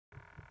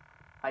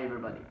Hi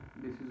everybody,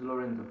 this is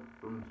Lorenzo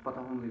from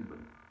Spotahome,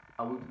 Lisbon.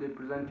 I will today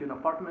present you an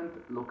apartment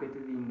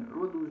located in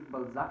Rua dos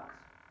Balzacs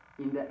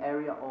in the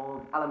area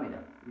of Alameda,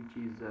 which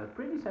is a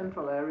pretty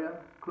central area,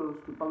 close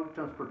to public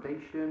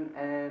transportation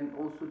and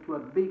also to a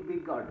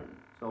big garden.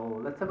 So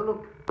let's have a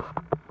look.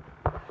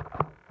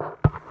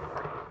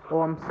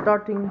 So I'm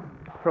starting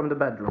from the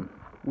bedroom,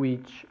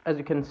 which as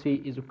you can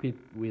see is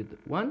equipped with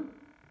one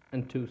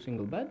and two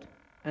single bed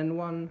and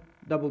one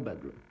double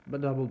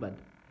bed.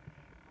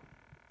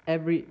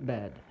 Every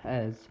bed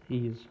has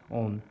his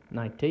own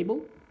night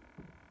table,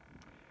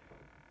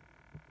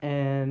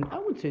 and I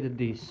would say that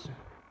this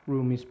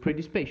room is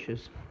pretty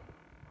spacious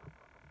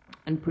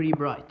and pretty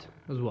bright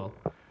as well,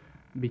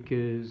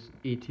 because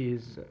it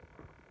is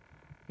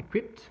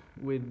equipped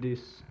with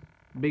this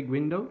big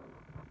window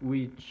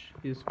which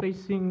is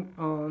facing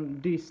on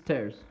these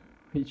stairs,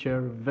 which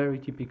are very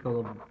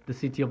typical of the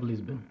city of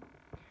Lisbon.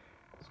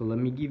 So let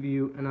me give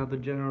you another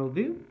general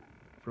view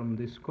from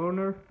this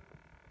corner.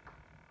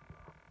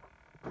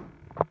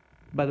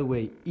 By the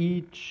way,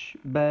 each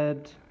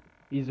bed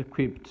is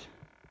equipped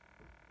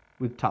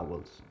with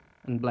towels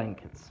and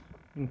blankets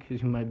in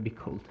case you might be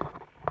cold.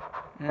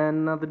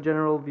 And another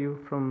general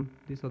view from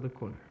this other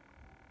corner.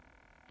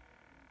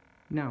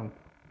 Now,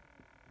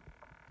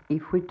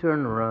 if we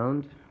turn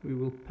around, we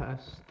will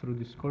pass through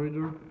this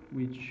corridor,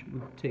 which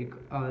will take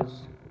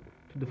us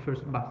to the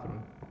first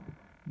bathroom.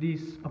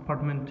 This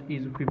apartment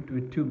is equipped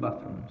with two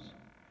bathrooms.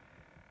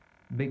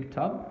 Big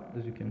tub,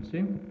 as you can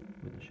see,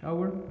 with a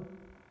shower.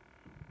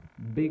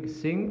 Big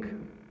sink,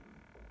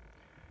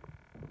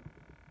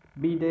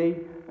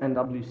 bidet and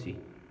WC.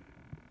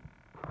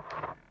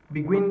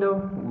 Big window,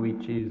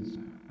 which is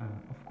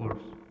of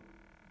course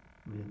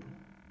with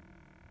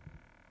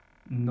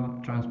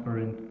not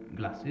transparent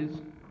glasses,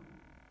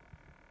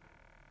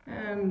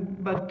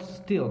 but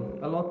still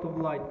a lot of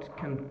light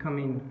can come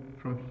in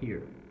from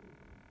here,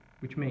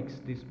 which makes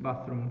this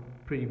bathroom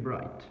pretty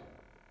bright.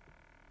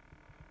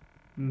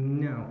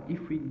 Now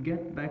if we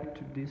get back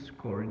to this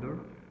corridor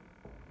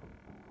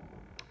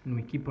and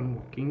we keep on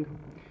walking,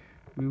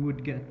 we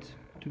would get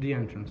to the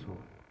entrance hall,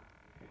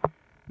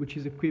 which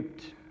is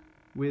equipped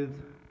with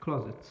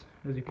closets,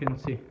 as you can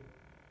see,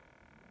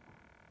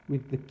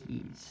 with the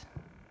keys.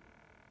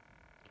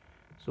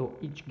 So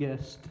each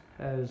guest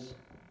has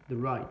the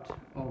right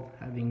of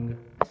having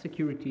a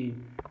security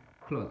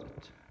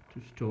closet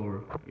to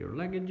store your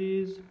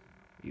luggages,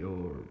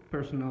 your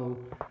personal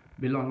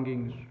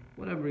belongings,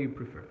 whatever you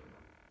prefer.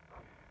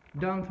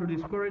 Down through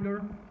this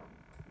corridor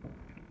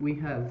we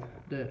have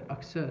the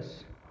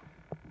access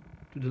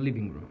to the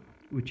living room,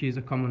 which is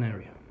a common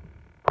area,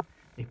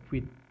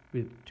 equipped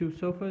with two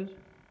sofas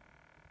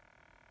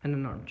and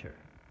an armchair.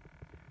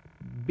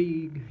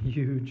 Big,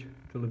 huge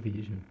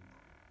television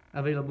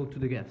available to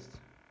the guests,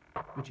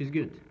 which is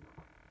good.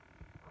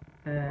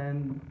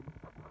 And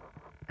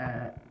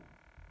a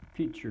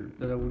feature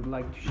that I would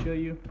like to show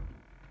you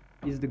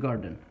is the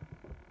garden.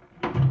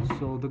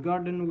 So the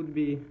garden would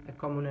be a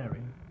common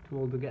area to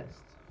all the guests.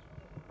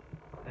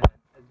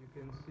 As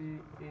you can see,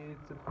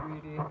 it's a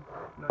pretty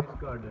nice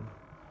garden.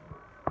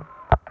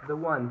 The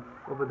one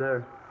over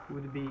there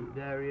would be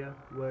the area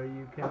where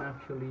you can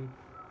actually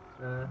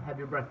have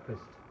your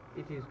breakfast.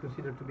 It is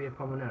considered to be a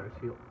common area,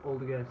 so all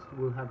the guests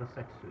will have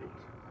access to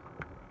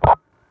it.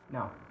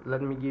 Now,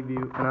 let me give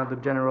you another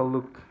general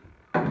look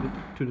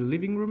to the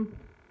living room.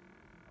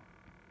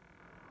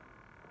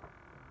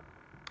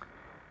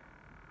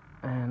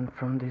 And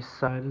from this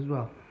side as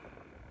well.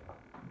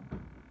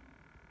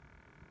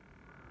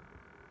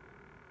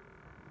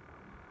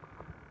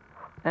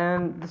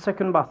 And the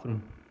second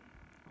bathroom,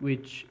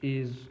 which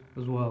is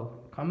as well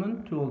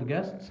common to all the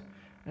guests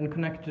and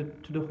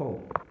connected to the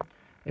hall,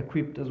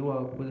 equipped as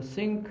well with a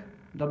sink,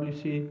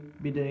 WC,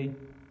 bidet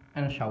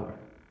and a shower.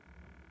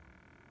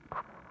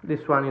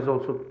 This one is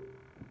also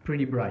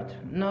pretty bright,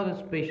 not as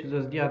spacious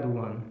as the other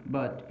one,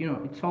 but you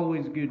know, it's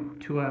always good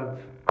to have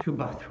two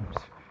bathrooms.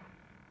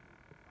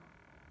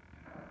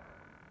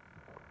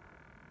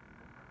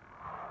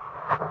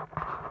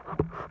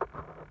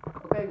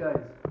 Okay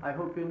guys, I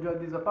hope you enjoyed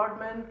this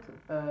apartment.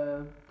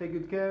 Take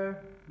good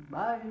care.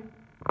 Bye.